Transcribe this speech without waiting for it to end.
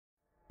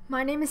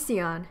My name is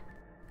Sion.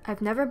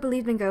 I've never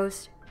believed in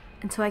ghosts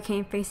until I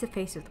came face to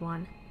face with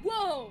one.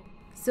 Whoa!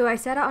 So I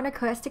set out on a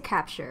quest to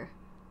capture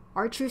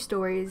our true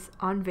stories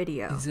on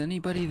video. Is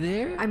anybody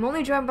there? I'm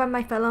only joined by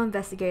my fellow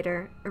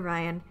investigator,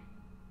 Eirian,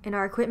 and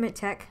our equipment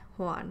tech,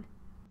 Juan.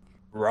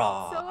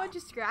 Raw. Someone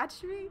just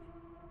scratched me?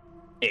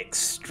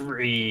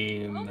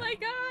 Extreme. Oh my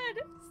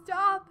god!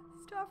 Stop!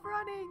 Stop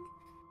running!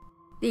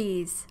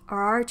 These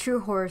are our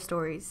true horror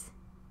stories.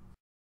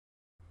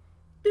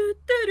 Do,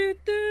 do, do,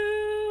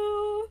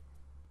 do.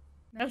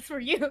 That's for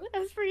you.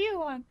 That's for you,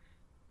 Juan.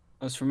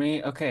 That's for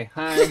me? Okay,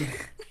 hi.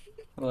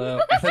 Hello.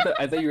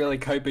 I thought you were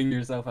like hyping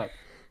yourself up.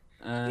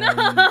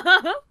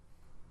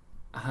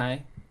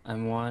 Hi,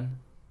 I'm Juan.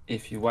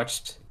 If you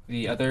watched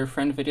the other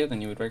friend video,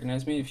 then you would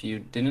recognize me. If you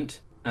didn't,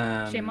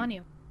 Shame on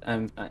you.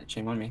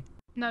 Shame on me.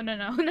 No.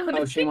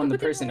 Oh, shame on the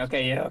person.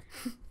 Okay, yeah.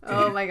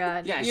 Oh my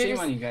god. Yeah, shame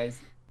on you guys.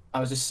 I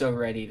was just so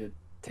ready to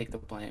take the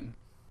blame.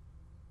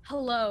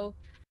 Hello.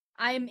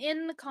 I am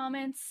in the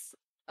comments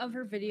of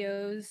her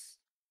videos.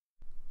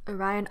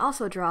 Eirian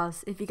also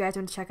draws, if you guys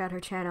want to check out her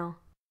channel.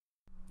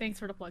 Thanks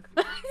for the plug.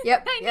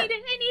 Yep. I need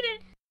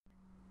it.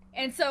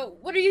 And so,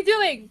 what are you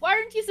doing? Why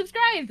aren't you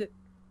subscribed?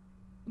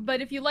 But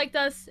if you liked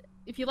us,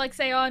 if you like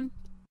Seon,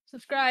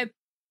 subscribe.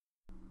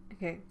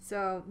 Okay,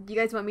 so do you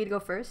guys want me to go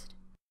first?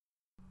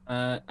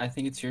 I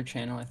think it's your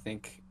channel. I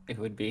think it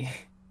would be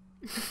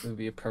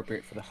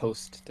appropriate for the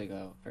host to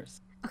go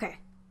first. Okay.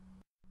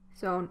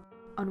 So,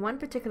 on one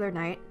particular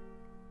night,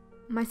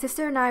 my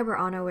sister and I were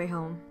on our way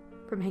home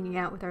from hanging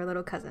out with our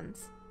little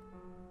cousins.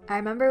 I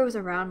remember it was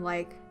around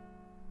like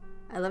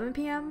 11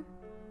 p.m.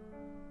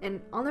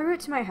 and on the route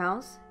to my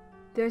house,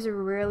 there's a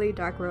really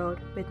dark road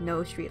with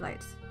no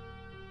streetlights.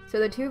 So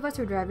the two of us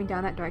were driving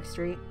down that dark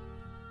street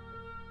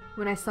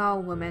when I saw a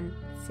woman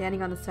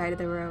standing on the side of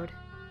the road.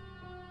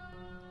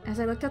 As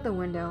I looked out the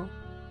window,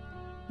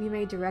 we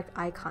made direct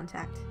eye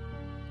contact.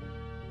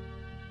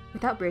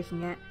 Without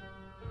breaking it,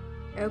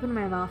 I opened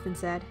my mouth and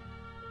said,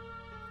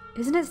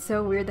 "Isn't it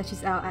so weird that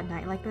she's out at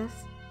night like this?"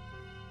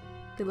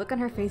 The look on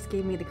her face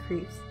gave me the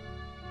creeps,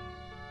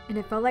 and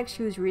it felt like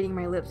she was reading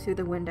my lips through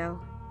the window.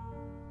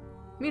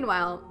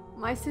 Meanwhile,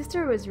 my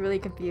sister was really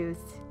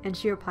confused, and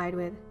she replied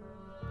with,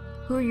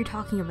 "Who are you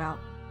talking about?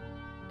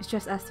 It's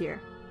just us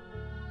here."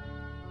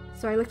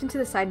 So I looked into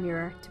the side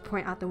mirror to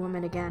point out the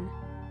woman again,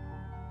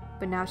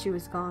 but now she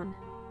was gone.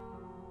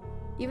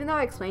 Even though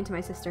I explained to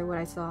my sister what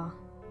I saw,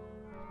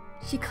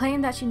 she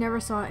claimed that she never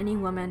saw any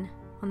woman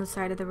on the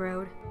side of the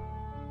road.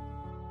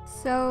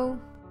 So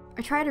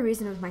I tried to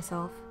reason with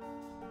myself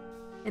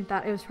and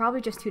thought it was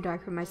probably just too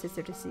dark for my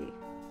sister to see.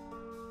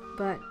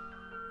 But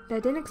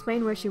that didn't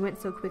explain where she went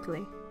so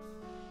quickly.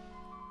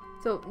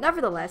 So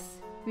nevertheless,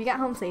 we got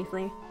home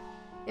safely,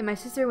 and my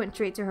sister went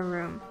straight to her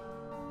room.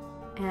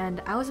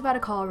 And I was about to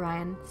call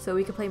Ryan so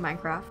we could play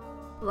Minecraft,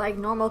 like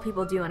normal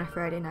people do on a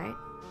Friday night,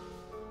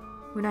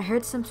 when I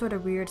heard some sort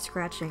of weird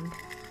scratching.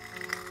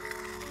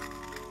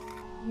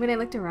 When I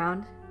looked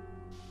around,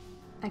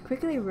 I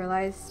quickly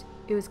realized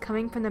it was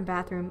coming from the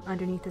bathroom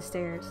underneath the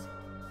stairs.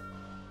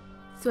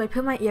 So I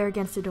put my ear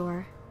against the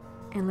door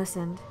and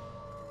listened.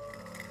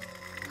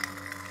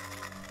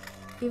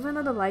 Even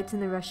though the lights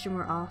in the restroom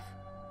were off,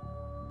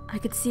 I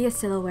could see a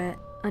silhouette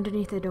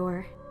underneath the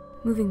door,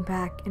 moving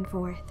back and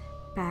forth,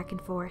 back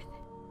and forth.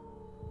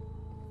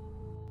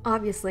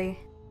 Obviously,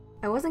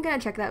 I wasn't gonna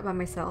check that by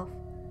myself.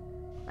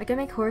 Like, I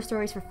make horror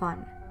stories for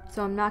fun,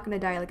 so I'm not gonna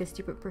die like a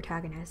stupid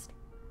protagonist.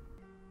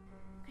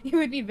 It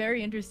would be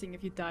very interesting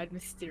if you died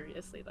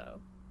mysteriously,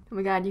 though. Oh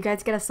my god, you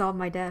guys gotta solve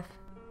my death.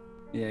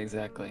 Yeah,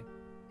 exactly.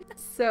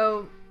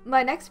 So,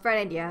 my next bright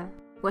idea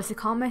was to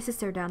call my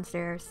sister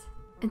downstairs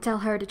and tell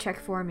her to check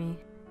for me.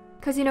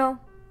 Cause you know,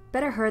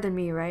 better her than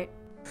me, right?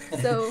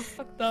 So,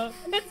 Fucked up.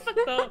 That's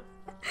fucked up.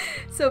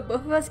 so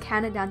both of us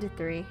counted down to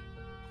 3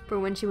 for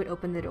when she would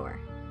open the door.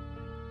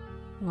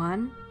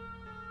 1,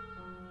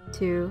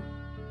 2,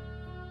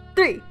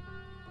 3!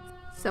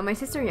 So my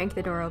sister yanked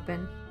the door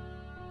open,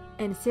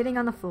 and sitting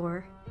on the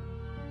floor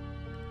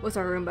was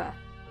our Roomba.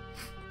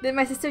 Then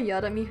my sister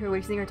yelled at me for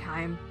wasting her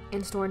time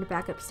and stormed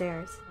back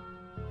upstairs.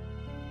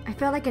 I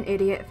felt like an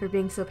idiot for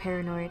being so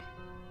paranoid,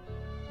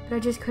 but I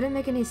just couldn't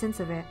make any sense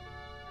of it.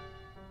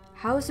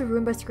 How was the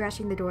Roomba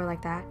scratching the door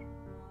like that,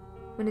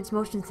 when its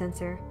motion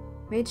sensor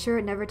made sure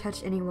it never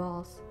touched any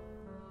walls?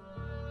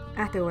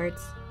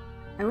 Afterwards,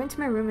 I went to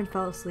my room and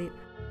fell asleep.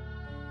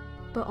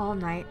 But all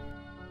night,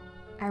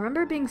 I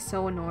remember being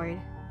so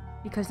annoyed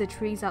because the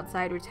trees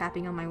outside were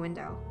tapping on my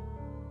window.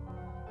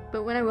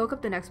 But when I woke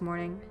up the next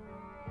morning,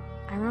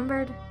 I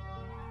remembered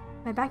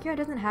my backyard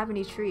doesn't have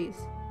any trees.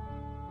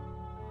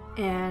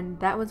 And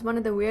that was one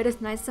of the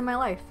weirdest nights of my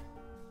life.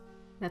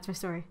 That's my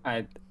story.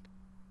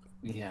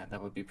 Yeah,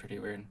 that would be pretty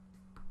weird.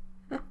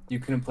 You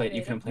couldn't play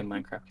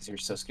Minecraft because you're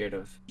so scared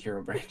of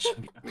Hero Branch.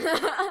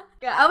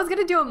 Yeah, I was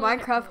gonna do a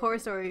Minecraft horror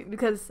story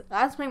because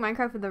I was playing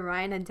Minecraft with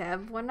Ryan and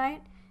Deb one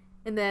night,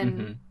 and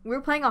then we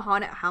were playing a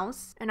haunted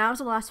house, and I was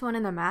the last one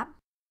in the map,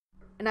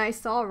 and I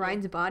saw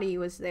Ryan's body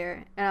was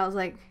there, and I was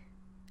like,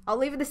 "I'll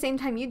leave at the same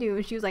time you do,"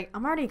 and she was like,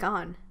 "I'm already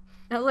gone,"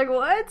 and I was like,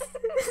 "What?"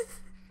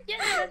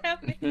 Yeah, that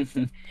I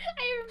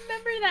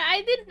remember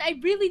that. I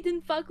really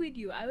didn't fuck with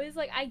you. I was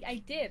like,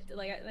 I dipped.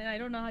 Like, I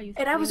don't know how you.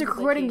 And I was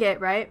recording it,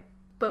 right?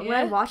 But when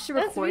I Yeah? watched the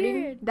That's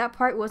recording, weird. that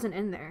part wasn't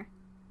in there.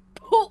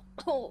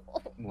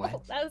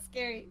 What? That was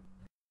scary.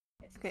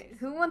 Okay,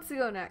 who wants to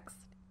go next?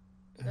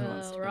 Who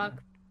wants to go Rock.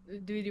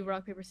 next? Do we do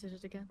rock paper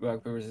scissors again?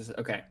 Rock, paper, scissors.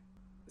 Okay.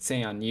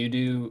 Seon, you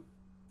do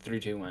 3,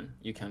 2, 1.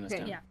 You count us Okay.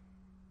 down. Yeah.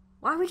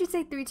 Why would you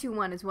say 3, 2,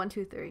 1 is 1,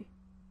 2, 3?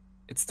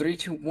 It's 3,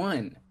 2,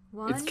 1.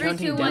 One, It's three,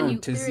 counting two, one, down you-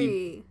 to Z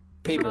three.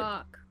 paper.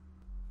 Rock.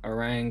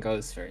 Orion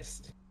goes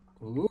first.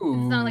 Ooh.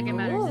 It's not like it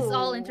matters. It's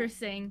all Ooh.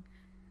 interesting.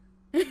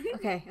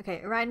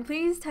 Okay, Ryan,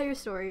 please tell your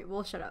story.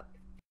 We'll shut up.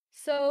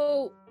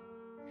 So,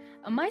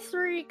 my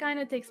story kind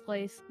of takes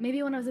place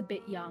maybe when I was a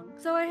bit young.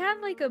 So I had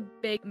like a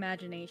big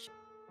imagination.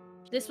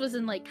 This was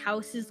in like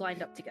houses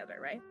lined up together,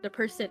 right? The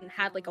person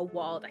had like a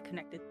wall that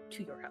connected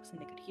to your house and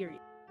they could hear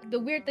you. The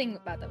weird thing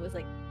about that was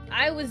like,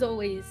 I was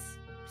always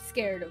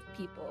scared of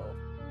people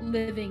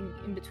living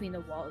in between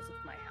the walls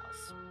of my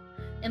house.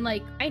 And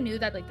like, I knew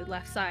that like the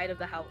left side of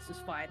the house was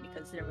fine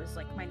because there was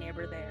like my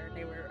neighbor there.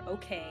 They were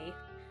okay.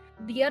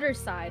 The other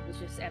side was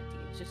just empty.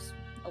 It was just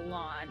a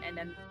lawn. And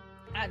then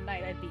at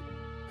night I'd be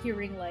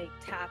hearing like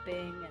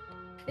tapping. And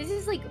it's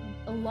just like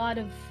a lot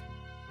of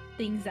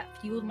things that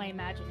fueled my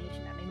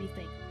imagination that made me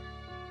think,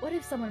 what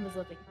if someone was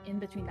living in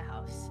between the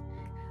house?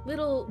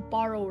 Little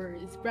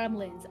borrowers,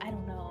 gremlins, I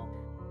don't know.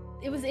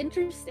 It was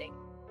interesting.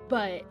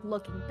 But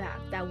looking back,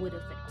 that would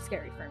have been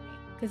scary for me.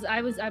 Because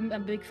I'm a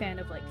big fan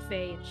of like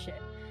fae and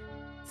shit.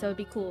 So it'd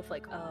be cool if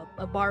like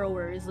a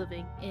borrower is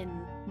living in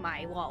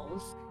my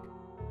walls.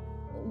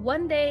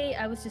 One day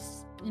I was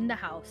just in the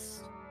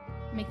house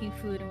making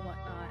food and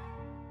whatnot.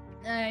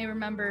 I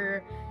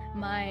remember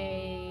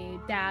my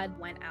dad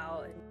went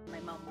out and my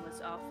mom was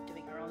off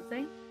doing her own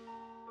thing.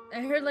 I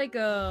heard like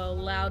a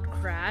loud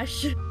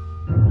crash.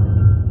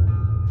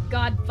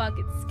 God fuck,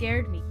 it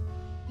scared me.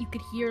 You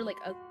could hear like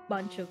a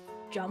bunch of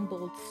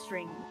jumbled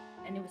strings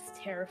and it was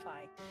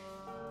terrifying.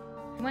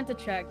 I went to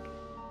check.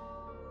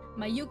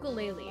 My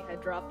ukulele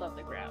had dropped off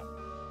the ground.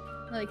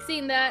 Like,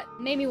 seeing that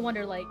made me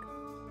wonder, like,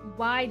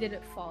 why did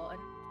it fall? And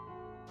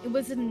it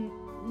was in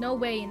no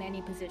way in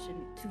any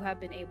position to have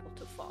been able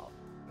to fall.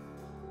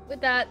 With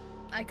that,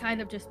 I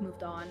kind of just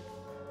moved on.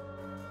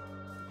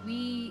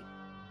 We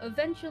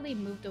eventually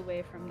moved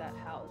away from that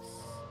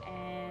house,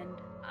 and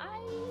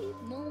I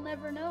will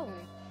never know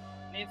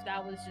if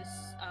that was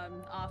just an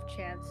off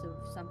chance of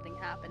something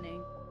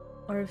happening,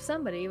 or if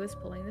somebody was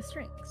pulling the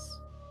strings.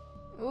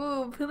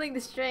 Ooh, pulling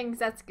the strings,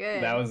 that's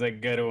good. That was a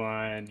good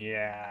one.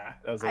 Yeah.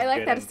 That was a I like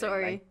good that ending.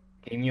 story.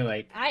 Like, and you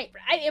like, I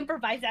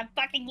improvised that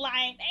fucking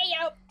line. Hey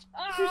yo!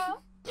 Oh.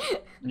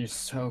 you're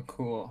so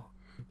cool.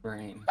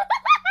 Brain.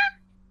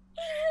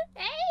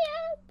 Hey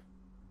yo!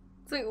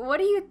 So, what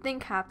do you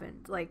think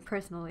happened, like,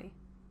 personally?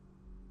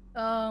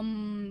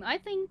 I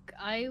think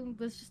I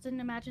was just an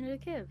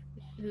imaginative kid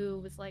who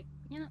was like,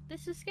 you know,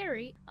 this is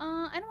scary. I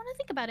don't want to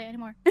think about it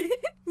anymore.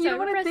 You don't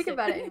want to think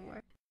about it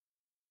anymore.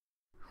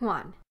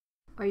 Juan,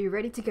 are you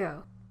ready to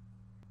go?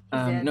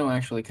 No,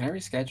 actually, can I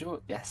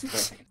reschedule? Yes,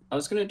 perfect. I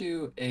was gonna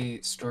do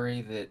a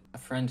story that a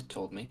friend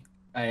told me.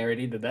 I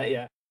already did that,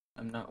 yeah.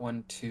 I'm not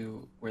one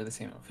to wear the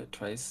same outfit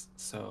twice,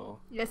 so...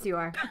 Yes, you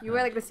are. You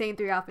wear, like, the same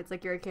 3 outfits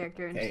like you're a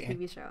character in a Hey.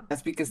 TV show.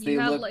 That's because You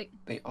they have, look... like-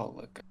 They all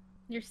look good.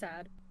 You're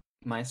sad.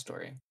 My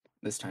story.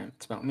 This time,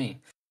 it's about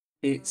me.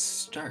 It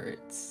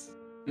starts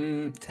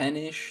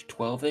 10-ish,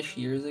 12-ish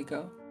years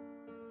ago.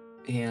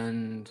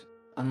 And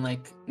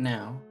unlike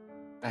now,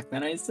 back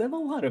then I used to have a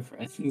lot of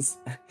friends.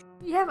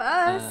 You have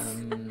us!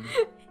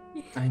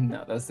 I know,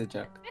 that was the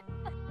joke.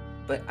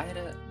 But I had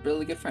a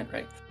really good friend,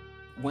 right?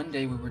 One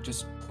day we were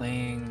just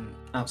playing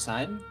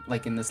outside,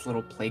 like in this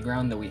little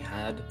playground that we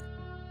had.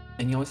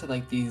 And he always had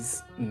like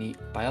these neat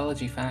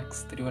biology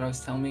facts that he would always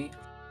tell me.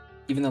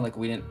 Even though like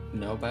we didn't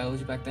know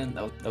biology back then,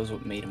 that was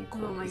what made him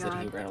cool. Oh my is that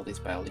he God. read all these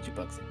biology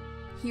books.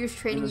 He was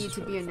training was you just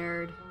to be a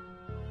really nerd.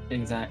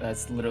 Exactly,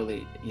 that's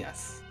literally,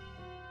 yes.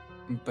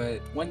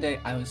 But one day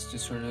I was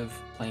just sort of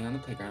playing on the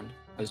playground.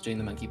 I was doing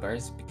the monkey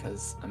bars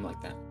because I'm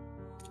like that.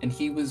 And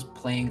he was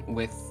playing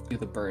with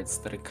the birds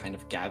that had kind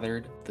of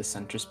gathered the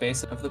center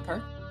space of the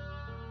park.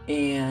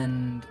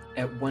 And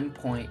at one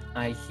point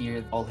I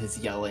hear all his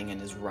yelling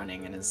and his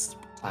running and his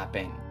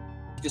clapping.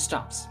 He just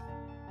stops.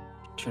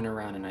 Turn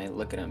around and I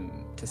look at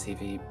him to see if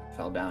he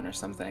fell down or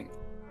something.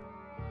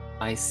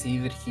 I see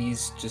that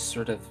he's just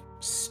sort of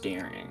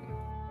staring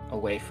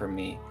away from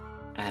me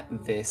at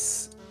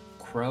this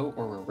crow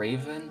or a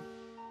raven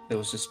that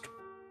was just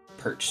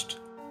perched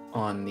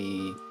on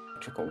the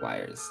electrical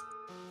wires.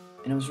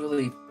 And I was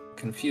really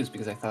confused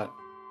because I thought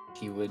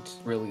he would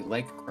really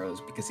like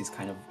crows because he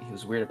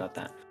was weird about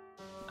that.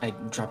 I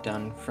drop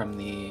down from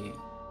the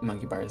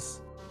monkey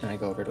bars and I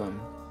go over to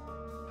him.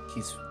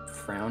 He's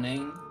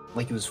frowning,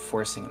 like he was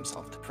forcing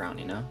himself to frown,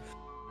 you know?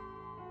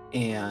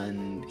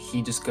 And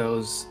he just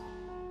goes,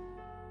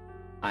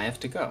 I have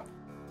to go.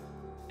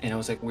 And I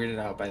was like weirded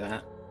out by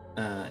that.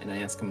 And I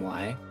asked him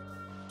why.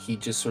 He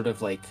just sort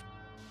of like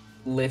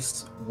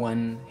lifts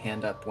one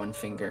hand up, one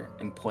finger,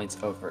 and points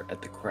over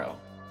at the crow.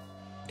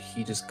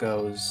 he just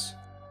goes,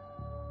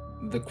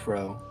 "The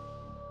crow,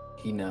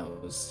 he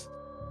knows."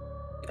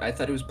 I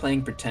thought he was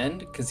playing pretend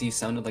because he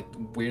sounded like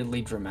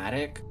weirdly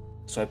dramatic,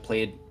 so I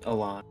played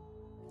along.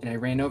 And I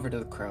ran over to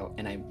the crow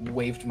and I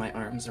waved my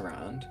arms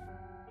around.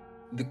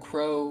 The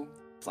crow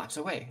flaps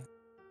away.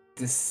 At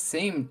the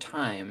same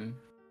time,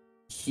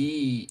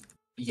 he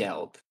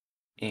yelled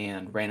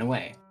and ran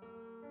away.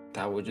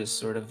 That was just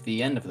sort of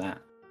the end of that.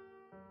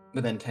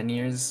 But then 10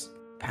 years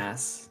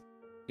pass,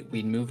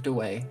 we moved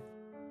away,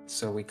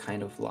 so we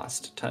kind of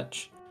lost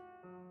touch.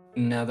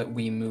 Now that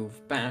we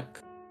moved back,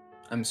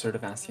 I'm sort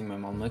of asking my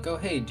mom, like, oh,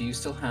 hey, do you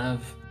still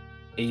have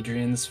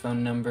Adrian's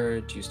phone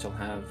number? Do you still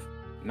have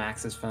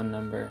Max's phone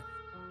number?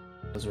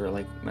 Those were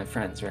like my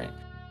friends, right?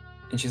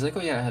 And she's like,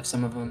 oh yeah, I have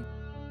some of them.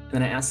 And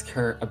then I ask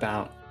her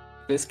about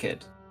this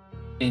kid,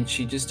 and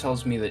she just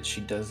tells me that she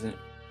doesn't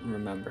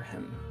remember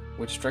him,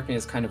 which struck me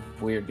as kind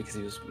of weird because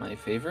he was my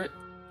favorite.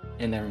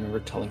 And I remember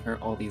telling her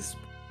all these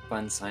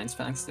fun science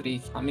facts that he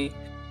taught me,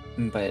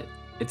 but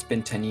it's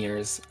been 10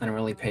 years. I don't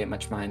really pay it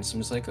much mind, so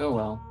I'm just like, oh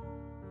well.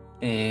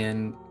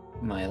 And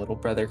my little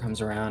brother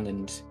comes around,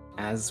 and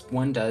as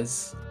one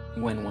does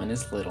when one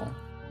is little,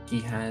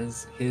 he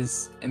has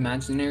his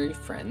imaginary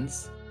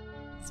friends.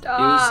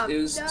 Stop! It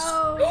was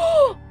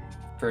No!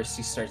 First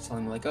he starts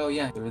telling me like, oh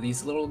yeah, there were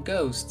these little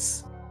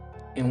ghosts.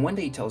 And one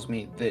day he tells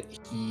me that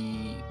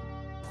he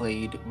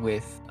played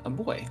with a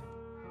boy.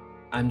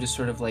 I'm just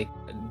sort of like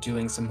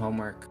doing some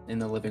homework in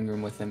the living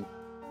room with him,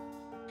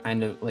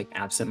 kind of like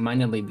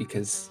absent-mindedly,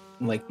 because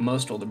like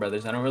most older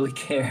brothers, I don't really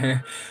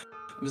care.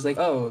 I was like,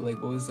 oh,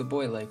 like what was the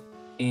boy like?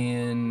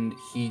 And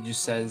he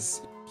just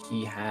says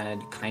he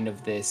had kind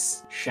of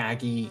this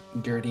shaggy,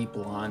 dirty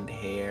blonde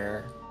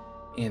hair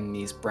and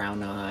these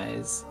brown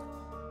eyes.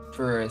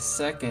 For a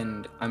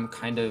second, I'm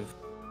kind of,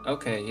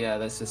 okay, yeah,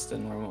 that's just a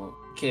normal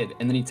kid.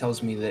 And then he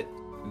tells me that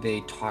they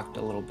talked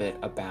a little bit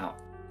about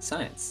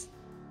science.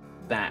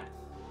 That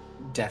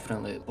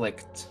definitely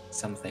licked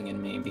something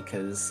in me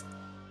because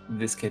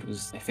this kid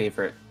was my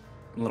favorite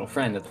little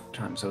friend at the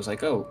time. So I was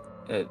like, oh,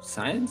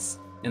 science?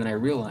 And then I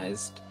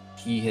realized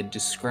he had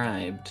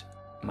described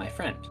my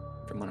friend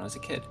from when I was a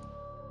kid.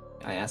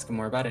 I asked him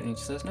more about it, and he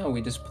just says, no,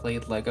 we just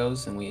played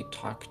Legos and we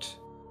talked.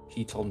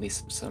 He told me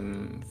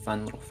some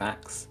fun little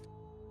facts.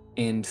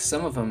 And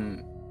some of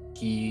them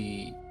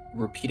he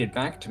repeated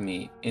back to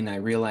me, and I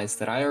realized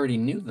that I already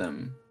knew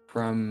them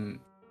from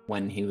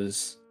when he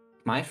was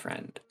my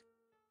friend.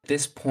 At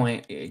this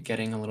point,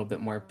 getting a little bit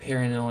more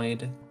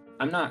paranoid.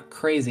 I'm not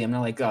crazy. I'm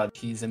not like, God,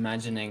 he's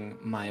imagining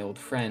my old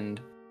friend,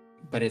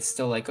 but it's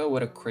still like, oh,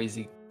 what a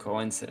crazy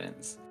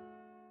coincidence.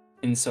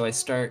 And so I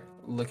start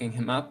looking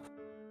him up,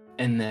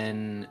 and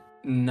then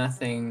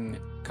nothing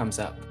comes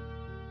up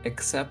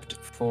except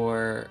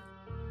for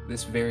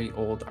this very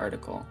old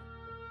article,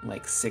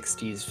 like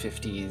 60s,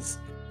 50s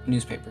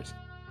newspapers.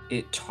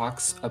 It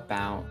talks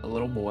about a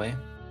little boy,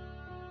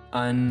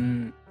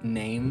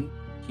 unnamed.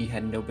 He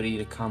had nobody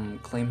to come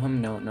claim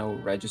him, no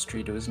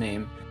registry to his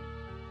name.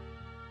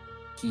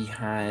 He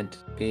had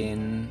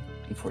been,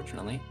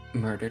 unfortunately,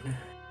 murdered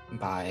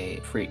by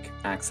freak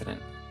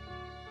accident.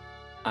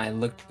 I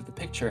looked at the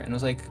picture and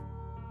was like,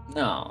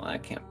 no,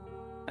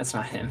 that's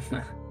not him.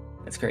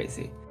 That's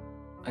crazy.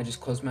 I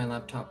just closed my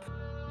laptop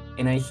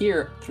and I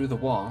hear through the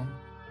wall,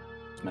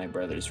 my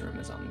brother's room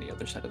is on the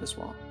other side of this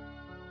wall,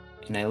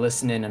 and I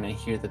listen in and I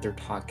hear that they're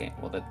talking,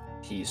 that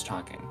he's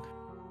talking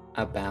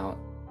about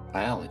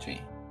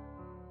biology.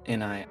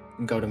 And I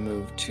go to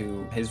move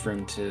to his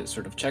room to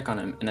sort of check on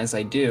him, and as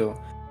I do,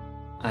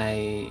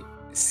 I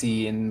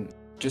see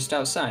just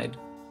outside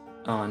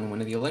on one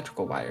of the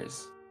electrical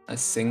wires a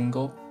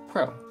single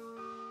crow,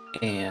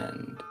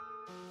 and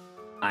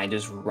I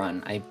just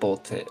run. I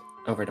bolt it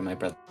over to my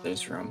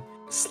brother's room,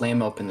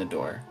 slam open the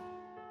door,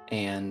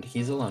 and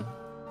he's alone.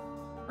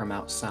 From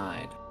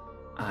outside,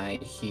 I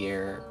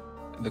hear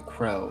the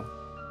crow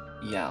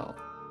yell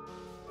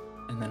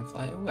and then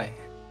fly away.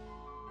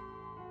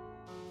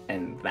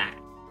 And that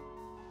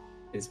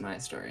is my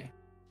story.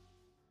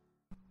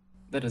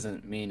 That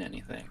doesn't mean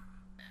anything.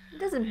 It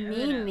doesn't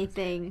mean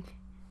anything.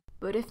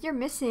 But if you're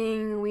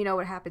missing, we know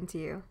what happened to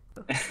you.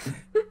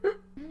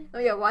 Oh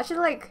yeah, watch it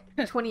like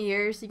 20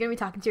 years. You're gonna be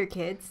talking to your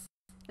kids.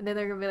 And then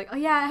they're gonna be like, oh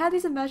yeah, I had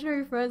these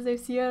imaginary friends I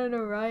see out on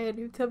Orion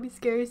who tell me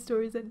scary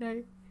stories at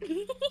night.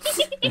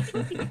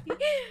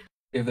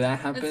 If that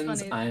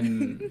happens,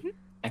 I'm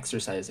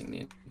exercising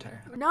the entire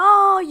house.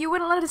 No, you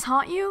wouldn't let us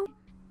haunt you?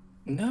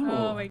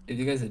 No. If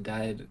you guys had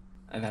died,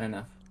 I've had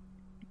enough.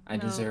 I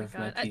deserve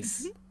my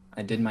peace.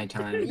 I did my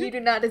time. You do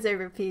not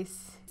deserve your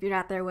peace. You're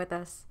not there with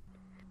us.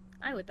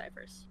 I would die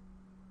first.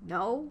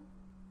 No?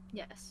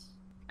 Yes.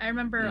 I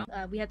remember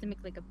we had to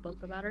make like a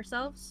book about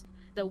ourselves.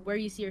 So where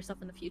you see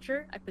yourself in the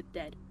future, I put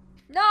dead.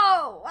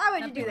 No! Why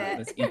would you do that?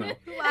 That's emo.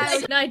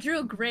 Why? No, I drew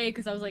a gray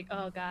because I was like,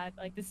 oh god,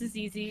 like this is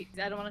easy.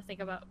 I don't want to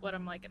think about what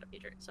I'm like in the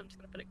future, so I'm just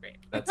gonna put a gray.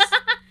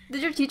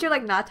 Did your teacher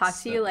like not talk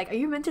to you? Like, are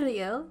you mentally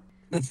ill?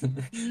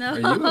 No. Are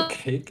you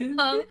okay, kid?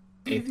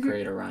 8th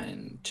grade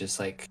Orion, just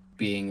like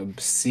being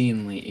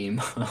obscenely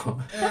emo.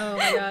 Oh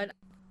my god.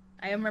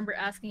 I remember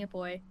asking a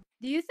boy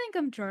Do you think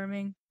I'm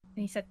charming?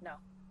 And he said no.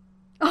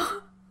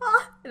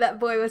 That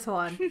boy was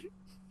Juan.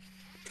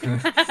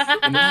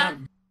 And that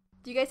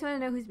Do you guys want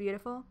to know who's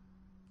beautiful?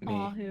 me.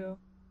 Aw, who?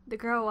 The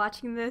girl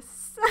watching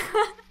this.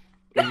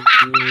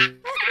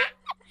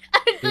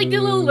 It's like a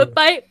little lip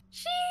bite.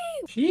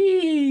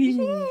 Sheesh.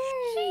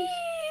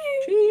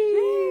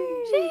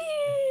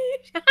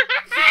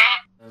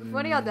 If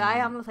one of y'all die,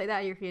 I'm gonna play that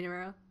at your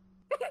funeral.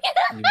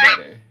 You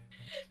better.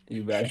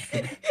 You better.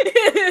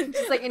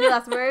 Just like any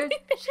last words.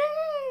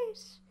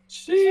 Sheesh.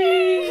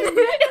 Sheesh.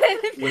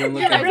 When I'm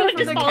looking Everyone at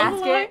just the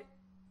follows along. casket.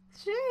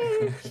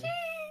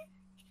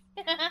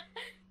 Sheesh.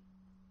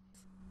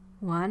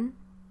 1,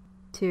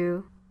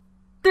 2,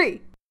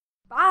 3.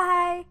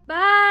 Bye.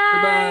 Bye.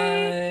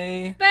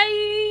 Bye.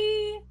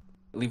 Bye.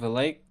 Leave a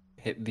like,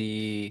 hit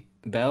the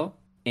bell,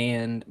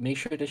 and make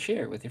sure to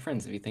share with your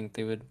friends if you think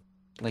they would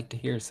like to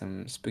hear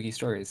some spooky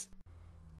stories.